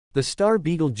The star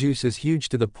Betelgeuse is huge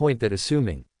to the point that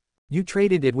assuming you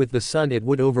traded it with the Sun it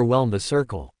would overwhelm the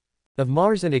circle of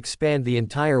Mars and expand the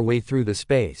entire way through the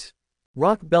space.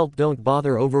 Rock belt. Don't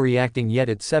bother overreacting yet.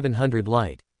 At 700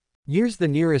 light years the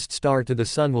nearest star to the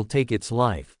Sun will take its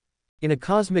life in a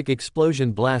cosmic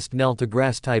explosion blast.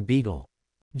 deGrasse Tyson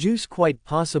Betelgeuse, quite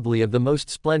possibly of the most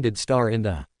splendid star in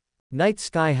the night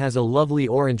sky, has a lovely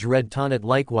orange-red tone,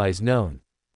 likewise known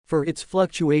for its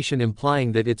fluctuation,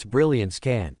 implying that its brilliance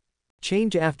can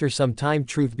change after some time.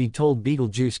 Truth be told,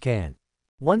 Betelgeuse can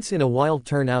once in a while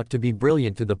turn out to be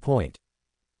brilliant to the point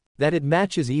that it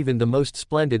matches even the most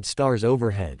splendid stars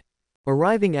overhead,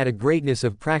 arriving at a greatness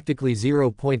of practically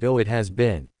 0.0. It has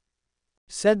been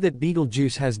said that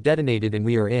Betelgeuse has detonated and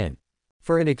we are in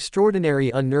for an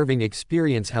extraordinary unnerving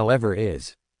experience. However,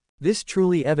 is this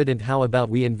truly evident? How about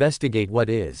we investigate what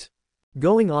is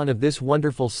going on of this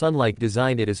wonderful sun-like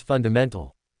design? It is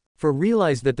fundamental for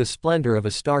realize that the splendor of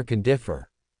a star can differ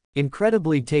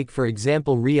incredibly. Take for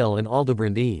example Riel and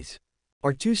Aldebaran. These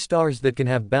are two stars that can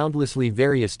have boundlessly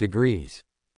various degrees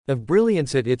of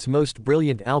brilliance. At its most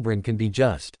brilliant, Aldebaran can be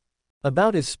just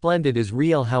about as splendid as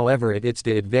Riel. However, at its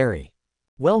it very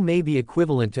well may be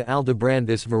equivalent to Aldebaran.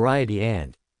 This variety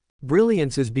and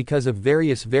brilliance is because of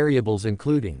various variables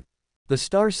including the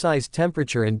star size,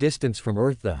 temperature and distance from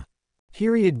Earth. The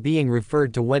period being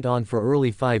referred to went on for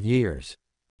early 5 years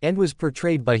and was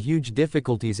portrayed by huge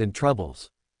difficulties and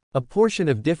troubles. A portion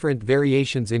of different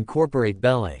variations incorporate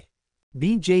Belle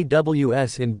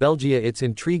BJWS in Belgia. It's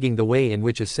intriguing the way in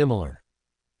which a similar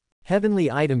heavenly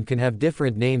item can have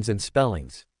different names and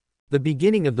spellings. The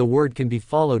beginning of the word can be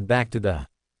followed back to the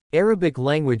Arabic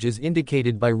language as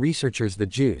indicated by researchers. The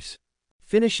juice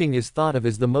finishing is thought of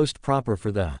as the most proper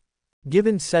for the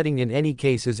given setting. In any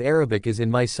case, as Arabic is in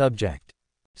my subject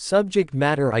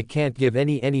matter, I can't give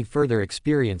any further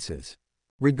experiences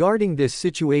regarding this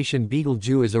situation.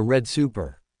 Betelgeuse is a red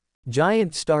super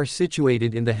giant star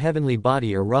situated in the heavenly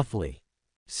body, or roughly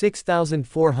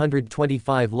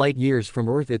 6,425 light-years from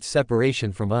Earth. Its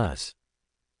separation from us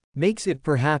makes it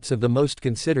perhaps of the most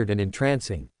considered and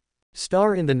entrancing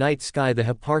star in the night sky. The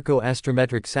Hipparco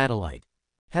astrometric satellite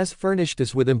has furnished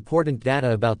us with important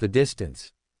data about the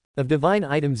distance of divine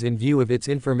items. In view of its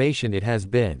information, it has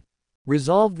been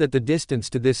resolved that the distance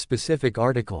to this specific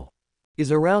article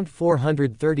is around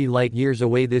 430 light-years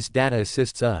away. This data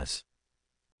assists us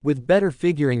with better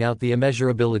figuring out the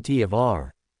immeasurability of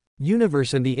our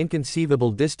universe and the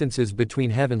inconceivable distances between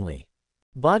heavenly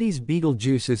bodies.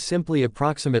 Betelgeuse is simply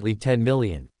approximately 10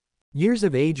 million years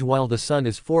of age, while the Sun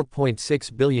is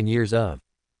 4.6 billion years of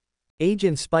age.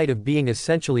 In spite of being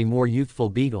essentially more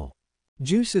youthful,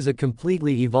 Betelgeuse is a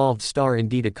completely evolved star.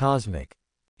 Indeed, a cosmic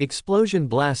explosion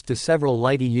blast to several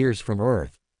light-years from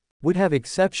Earth would have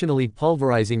exceptionally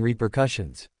pulverizing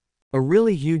repercussions. A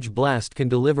really huge blast can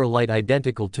deliver light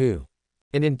identical to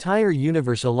an entire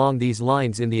universe along these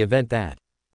lines. In the event that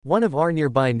one of our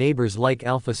nearby neighbors like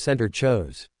Alpha Centauri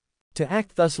chose to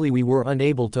act thusly, we were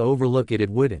unable to overlook it. It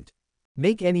wouldn't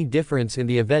make any difference in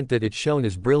the event that it shone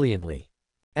as brilliantly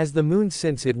as the moon,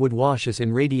 since it would wash us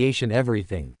in radiation,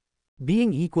 everything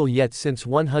being equal. Yet since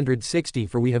 160,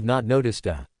 for we have not noticed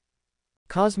a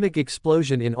cosmic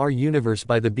explosion in our universe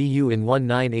by the BU in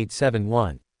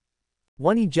 19871.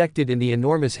 One ejected in the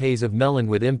enormous haze of Melon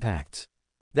with impacts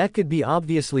that could be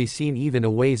obviously seen even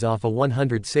a ways off. A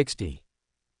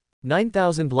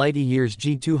 169,000 light-years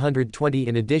G220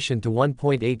 in addition to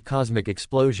 1.8 cosmic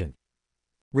explosion.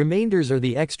 Remainders are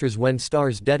the extras when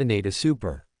stars detonate a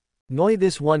supernovae.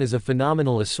 This one is a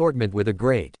phenomenal assortment with a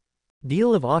great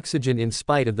deal of oxygen. In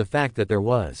spite of the fact that there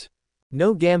was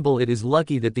no gamble, it is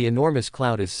lucky that the enormous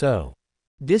cloud is so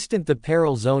distant. The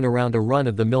peril zone around a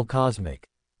run-of-the-mill cosmic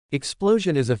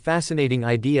explosion is a fascinating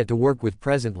idea to work with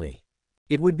presently.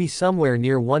 It would be somewhere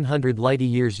near 100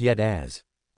 light-years. Yet as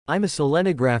I'm a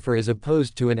selenographer as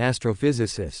opposed to an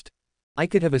astrophysicist, I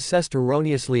could have assessed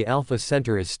erroneously Alpha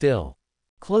Centauri is still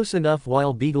close enough,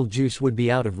 while Betelgeuse would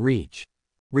be out of reach.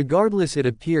 Regardless, it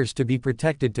appears to be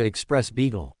protected to express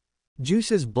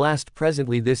Betelgeuse's blast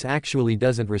presently. This actually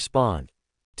doesn't respond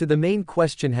to the main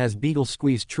question: has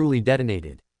Betelgeuse truly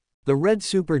detonated the red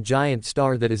supergiant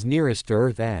star that is nearest to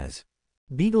Earth? As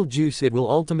Betelgeuse, it will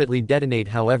ultimately detonate.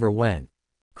 However, when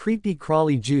creepy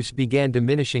crawly juice began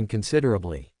diminishing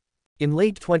considerably in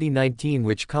late 2019,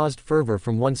 which caused fervor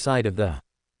from one side of the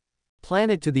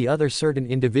planet to the other, certain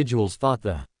individuals thought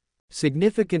the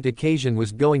significant occasion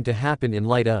was going to happen in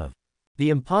light of the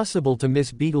impossible to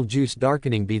miss Betelgeuse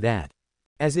darkening. Be that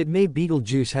as it may,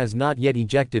 Betelgeuse has not yet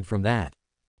ejected from that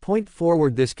point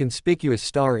forward. This conspicuous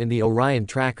star in the Orion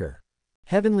tracker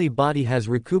heavenly body has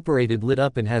recuperated, lit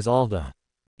up, and has all the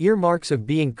earmarks of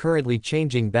being currently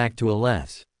changing back to a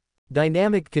less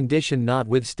dynamic condition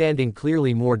notwithstanding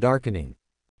clearly more darkening.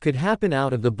 Could happen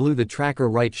out of the blue. The tracker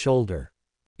right shoulder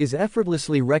is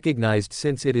effortlessly recognized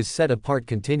since it is set apart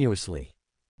continuously.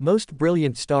 Most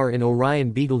brilliant star in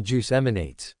Orion Betelgeuse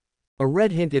emanates a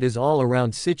red hint. It is all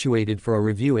around situated for a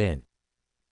review in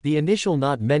the initial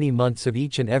not many months of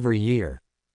each and every year.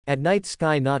 At night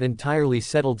sky not entirely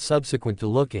settled subsequent to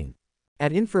looking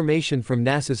at information from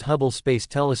NASA's Hubble Space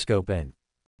Telescope and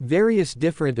various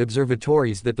different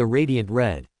observatories that the radiant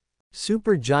red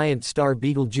supergiant star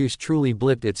Betelgeuse truly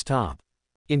blipped its top.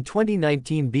 In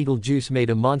 2019 Betelgeuse made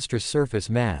a monstrous surface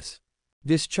mass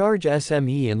discharge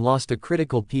SME and lost a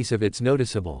critical piece of its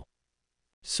noticeable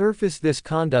surface. This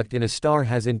conduct in a star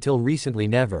has until recently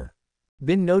never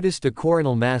been noticed. A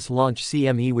coronal mass launch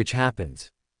CME which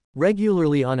happens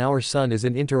regularly on our Sun is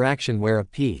an interaction where a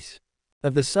piece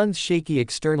of the Sun's shaky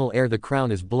external air, the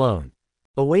crown, is blown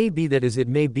away. Be that as it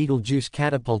may, Betelgeuse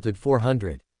catapulted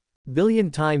 400 billion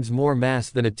times more mass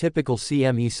than a typical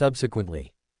CME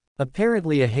subsequently.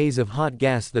 Apparently a haze of hot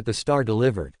gas that the star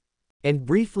delivered and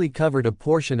briefly covered a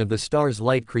portion of the star's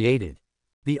light created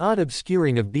the odd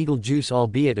obscuring of Betelgeuse,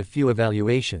 albeit a few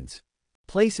evaluations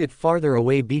place it farther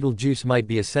away. Betelgeuse might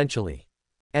be essentially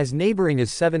as neighboring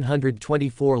as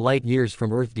 724 light-years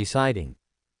from Earth, deciding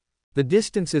the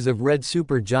distances of red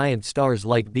supergiant stars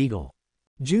like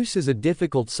Betelgeuse is a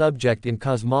difficult subject in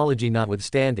cosmology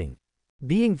notwithstanding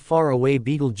being far away.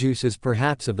 Betelgeuse is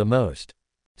perhaps of the most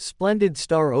splendid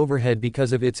star overhead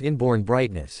because of its inborn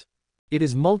brightness. It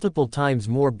is multiple times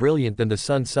more brilliant than the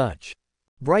Sun. Such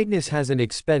brightness has an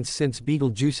expense since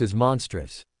Betelgeuse's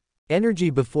monstrous energy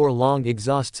before long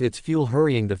exhausts its fuel,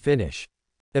 hurrying the finish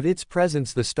of its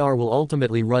presence. The star will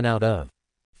ultimately run out of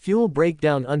fuel, break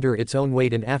down under its own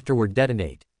weight, and afterward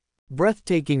detonate.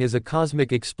 Breathtaking as a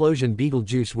cosmic explosion,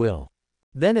 Betelgeuse will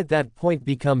then at that point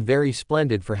become very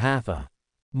splendid for half a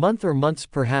month or months,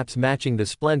 perhaps matching the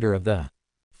splendor of the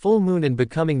full moon and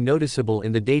becoming noticeable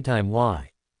in the daytime. Why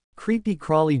creepy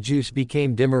crawly juice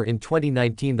became dimmer in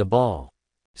 2019. The ball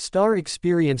star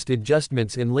experienced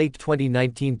adjustments in late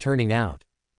 2019, turning out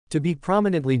to be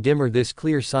prominently dimmer. This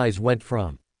clear size went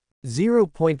from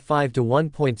 0.5 to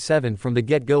 1.7 from the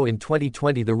get-go. In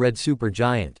 2020 the red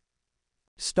supergiant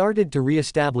started to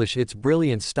re-establish its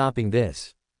brilliance, stopping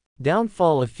this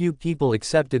downfall. A few people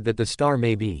accepted that the star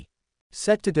may be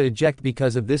set to eject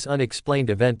because of this unexplained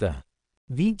event. The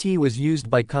VT was used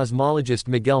by cosmologist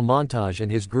Miguel Montage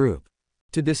and his group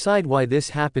to decide why this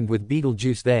happened with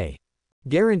Betelgeuse. They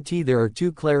guarantee there are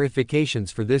two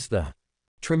clarifications for this: the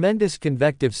tremendous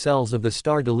convective cells of the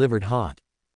star delivered hot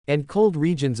and cold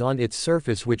regions on its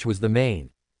surface, which was the main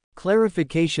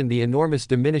clarification. The enormous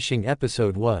diminishing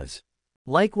episode was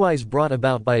likewise brought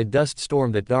about by a dust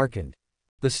storm that darkened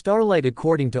the starlight.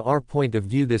 According to our point of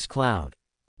view, this cloud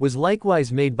was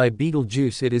likewise made by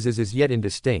Betelgeuse. It is as yet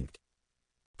indistinct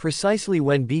precisely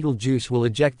when Betelgeuse will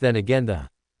eject. Then again the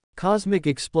cosmic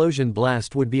explosion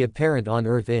blast would be apparent on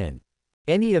Earth in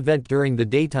any event during the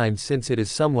daytime, since it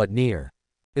is somewhat near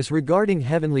as regarding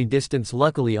heavenly distance.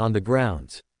 Luckily, on the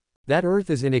grounds that Earth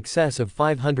is in excess of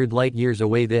 500 light-years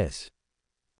away, this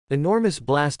enormous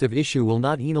blast of issue will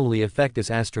not enally affect us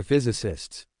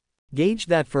astrophysicists. Gauge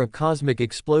that for a cosmic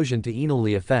explosion to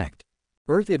enally affect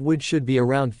Earth, it should be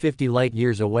around 50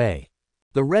 light-years away.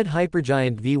 The red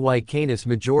hypergiant VY Canis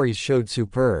Majoris showed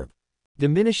superb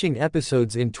diminishing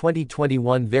episodes in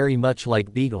 2021, very much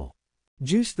like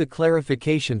Betelgeuse. The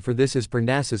clarification for this is per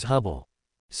NASA's Hubble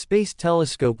Space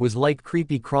Telescope was like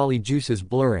creepy crawly juice's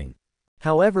blurring.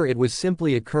 However, it was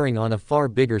simply occurring on a far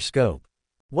bigger scope.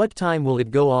 What time will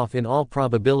it go off? In all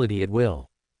probability it will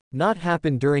not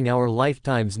happen during our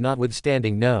lifetimes,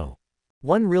 notwithstanding no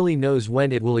one really knows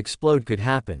when it will explode. Could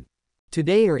happen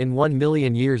today or in 1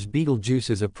 million years. Betelgeuse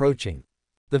is approaching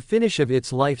the finish of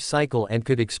its life cycle and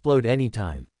could explode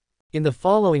anytime in the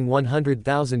following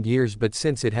 100,000 years, but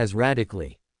since it has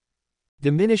radically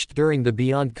diminished during the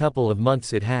beyond couple of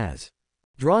months, it has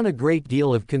drawn a great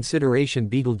deal of consideration.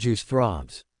 Betelgeuse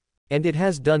throbs, and it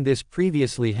has done this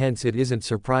previously, hence it isn't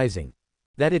surprising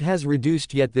that it has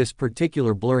reduced, yet this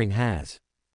particular blurring has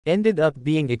ended up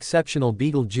being exceptional.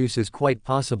 Betelgeuse is quite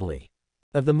possibly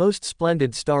of the most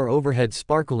splendid star overhead,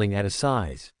 sparkling at a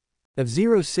size of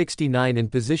 0.69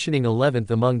 and positioning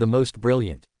 11th among the most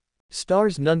brilliant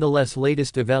stars. Nonetheless,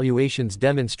 latest evaluations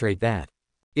demonstrate that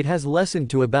it has lessened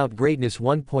to about greatness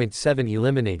 1.7,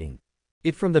 eliminating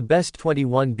it from the best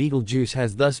 21. Betelgeuse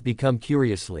has thus become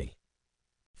curiously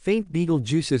faint.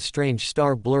 Betelgeuse's strange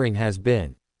star blurring has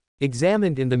been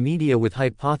examined in the media, with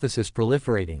hypothesis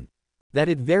proliferating that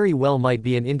it very well might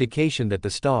be an indication that the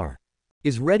star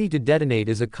is ready to detonate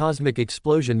as a cosmic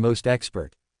explosion. Most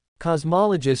expert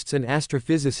cosmologists and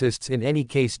astrophysicists in any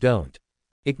case don't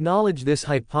acknowledge this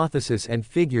hypothesis and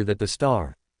figure that the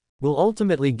star will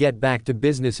ultimately get back to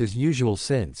business as usual,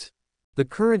 since the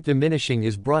current diminishing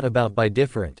is brought about by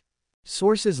different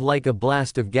sources like a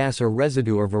blast of gas or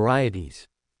residue or varieties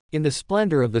in the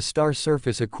splendor of the star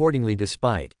surface. Accordingly,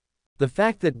 despite the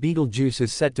fact that Betelgeuse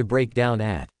is set to break down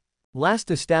at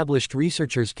last, established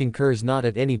researchers concurs not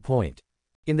at any point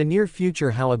in the near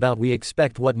future. How about we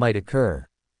expect what might occur?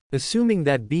 Assuming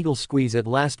that Betel squeeze at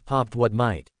last popped, what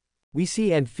might we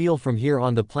see and feel from here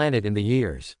on the planet in the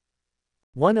years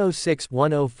 106,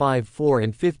 1054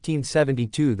 and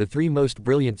 1572? The three most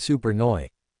brilliant supernovae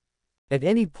at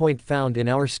any point found in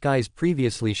our skies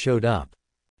previously showed up.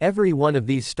 Every one of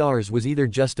these stars was either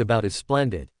just about as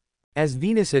splendid as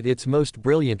Venus at its most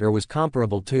brilliant, or was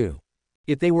comparable to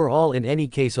it. They were all in any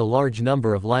case a large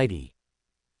number of light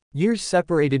years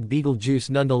separated. Betelgeuse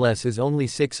nonetheless is only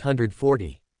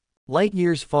 640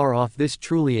 light-years far off. This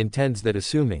truly intends that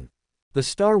assuming the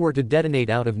star were to detonate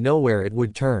out of nowhere, it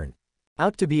would turn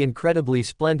out to be incredibly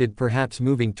splendid, perhaps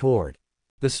moving toward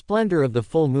the splendor of the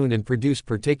full moon, and produce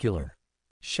particular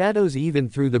shadows even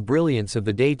through the brilliance of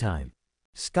the daytime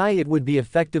sky. It would be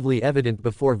effectively evident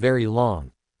before very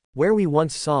long. Where we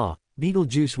once saw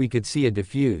Betelgeuse, we could see a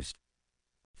diffused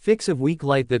fix of weak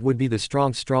light that would be the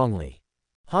strongly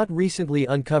hot, recently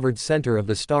uncovered center of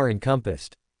the star,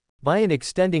 encompassed by an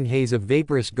extending haze of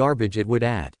vaporous garbage. It would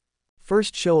at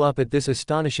first show up at this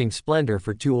astonishing splendor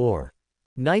for 2 or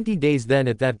 90 days, then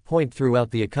at that point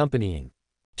throughout the accompanying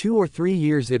 2 or 3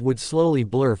 years it would slowly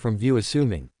blur from view.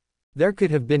 Assuming there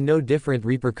could have been no different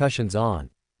repercussions on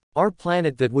our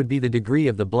planet, that would be the degree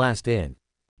of the blast in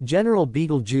general.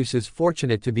 Betelgeuse is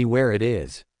fortunate to be where it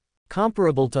is,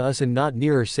 comparable to us and not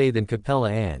nearer, say, than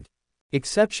Capella, and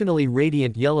exceptionally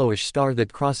radiant yellowish star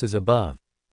that crosses above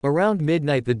around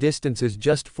midnight. The distance is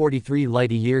just 43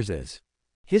 light-years. As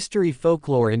history,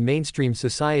 folklore and mainstream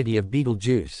society of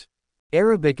Betelgeuse.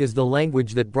 Arabic is the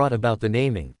language that brought about the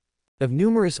naming of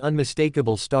numerous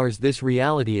unmistakable stars. This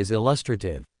reality is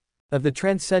illustrative of the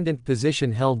transcendent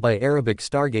position held by Arabic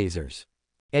stargazers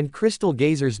and crystal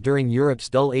gazers during Europe's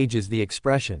dull ages. The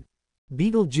expression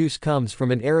Betelgeuse comes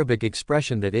from an Arabic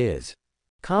expression that is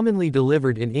commonly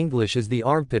delivered in English as the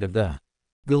armpit of the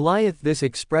Goliath. This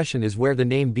expression is where the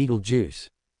name Betelgeuse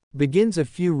begins. A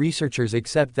few researchers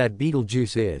accept that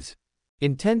Betelgeuse is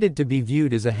intended to be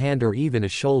viewed as a hand or even a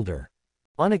shoulder.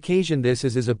 On occasion this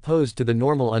is as opposed to the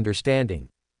normal understanding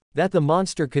that the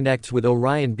monster connects with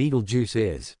Orion. Betelgeuse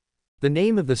is the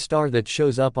name of the star that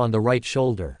shows up on the right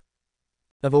shoulder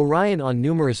of Orion on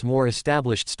numerous more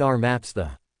established star maps.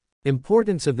 The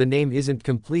importance of the name isn't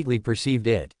completely perceived.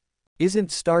 It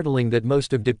isn't startling that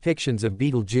most of depictions of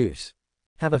Betelgeuse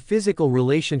have a physical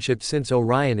relationship, since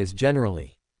Orion is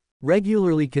generally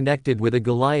regularly connected with a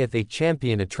Goliath, a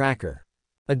champion, a tracker,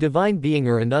 a divine being,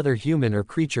 or another human or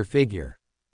creature figure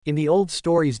in the old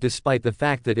stories, despite the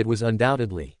fact that it was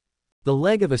undoubtedly the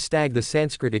leg of a stag. The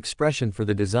Sanskrit expression for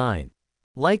the design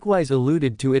likewise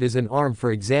alluded to it as an arm.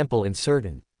 For example, in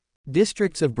certain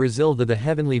districts of Brazil, the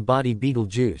heavenly body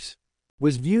Betelgeuse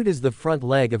was viewed as the front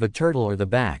leg of a turtle or the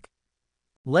back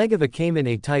leg of a caiman.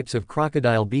 A types of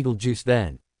crocodile. Betelgeuse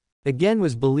then again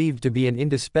was believed to be an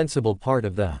indispensable part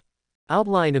of the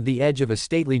outline of the edge of a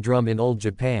stately drum in old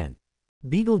Japan.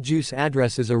 Betelgeuse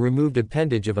addresses a removed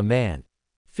appendage of a man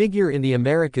figure in the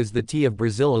Americas. The T of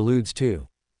Brazil alludes to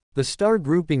the star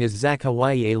grouping as Zak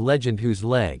Hawaii, a legend whose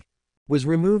leg was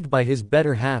removed by his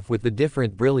better half. With the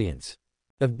different brilliance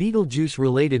of Betelgeuse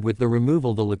related with the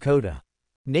removal, the Lakota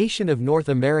nation of North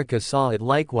America saw it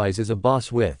likewise as a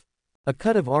boss with a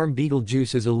cut of arm.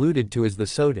 Betelgeuse is alluded to as the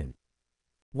Sodan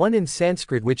one in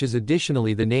Sanskrit, which is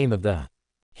additionally the name of the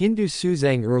Hindu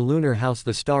Suzang or lunar house.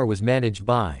 The star was managed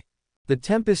by the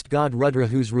tempest god Rudra,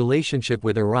 whose relationship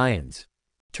with Orion's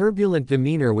turbulent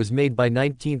demeanor was made by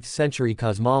 19th-century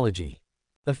cosmology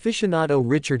aficionado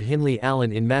Richard Hinley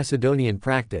Allen in Macedonian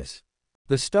practice.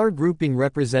 The star grouping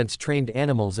represents trained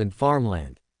animals and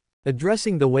farmland,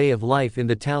 addressing the way of life in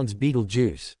the town's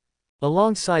Betelgeuse,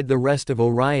 alongside the rest of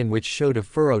Orion, which showed a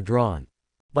furrow drawn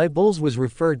by bulls, was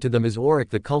referred to them as Auric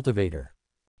the cultivator.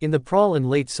 In the prawl and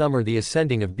late summer, the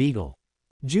ascending of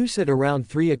Betelgeuse at around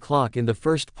 3 o'clock in the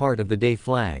first part of the day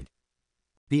flagged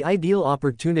the ideal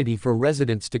opportunity for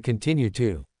residents to continue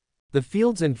to the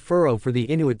fields and furrow for the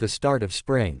Inuit the start of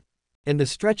spring, and the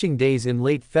stretching days in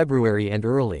late February and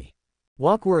early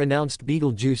walk were announced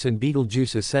Betelgeuse and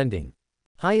Betelgeuse ascending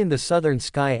high in the southern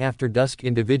sky after dusk.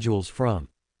 Individuals from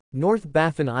North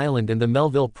Baffin Island and the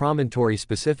Melville Promontory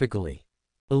specifically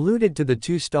Alluded to the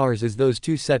two stars as those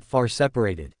two set far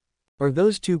separated. Or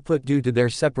those two put due to their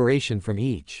separation from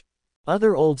each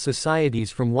other old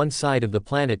societies from one side of the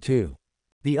planet to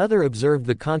the other observed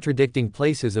the contradicting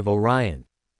places of Orion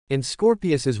and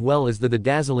Scorpius as well as the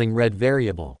dazzling red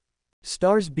variable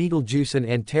stars Betelgeuse and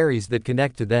Antares that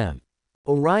connect to them.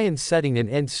 Orion's setting and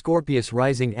end Scorpius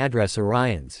rising address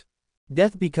Orion's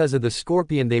death because of the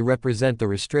scorpion they represent the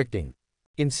restricting.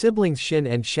 In siblings Xin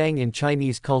and Shang in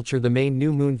Chinese culture the main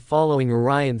new moon following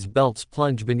Orion's belts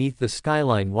plunge beneath the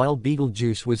skyline while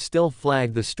Betelgeuse was still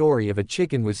flagged. The story of a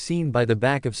chicken was seen by the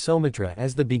back of Sumatra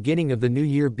as the beginning of the new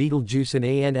year. Betelgeuse and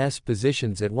ANS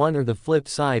positions at one or the flip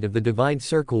side of the divine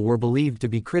circle were believed to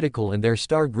be critical and their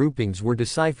star groupings were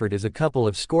deciphered as a couple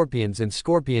of scorpions and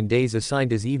scorpion days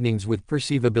assigned as evenings with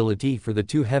perceivability for the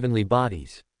two heavenly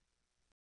bodies.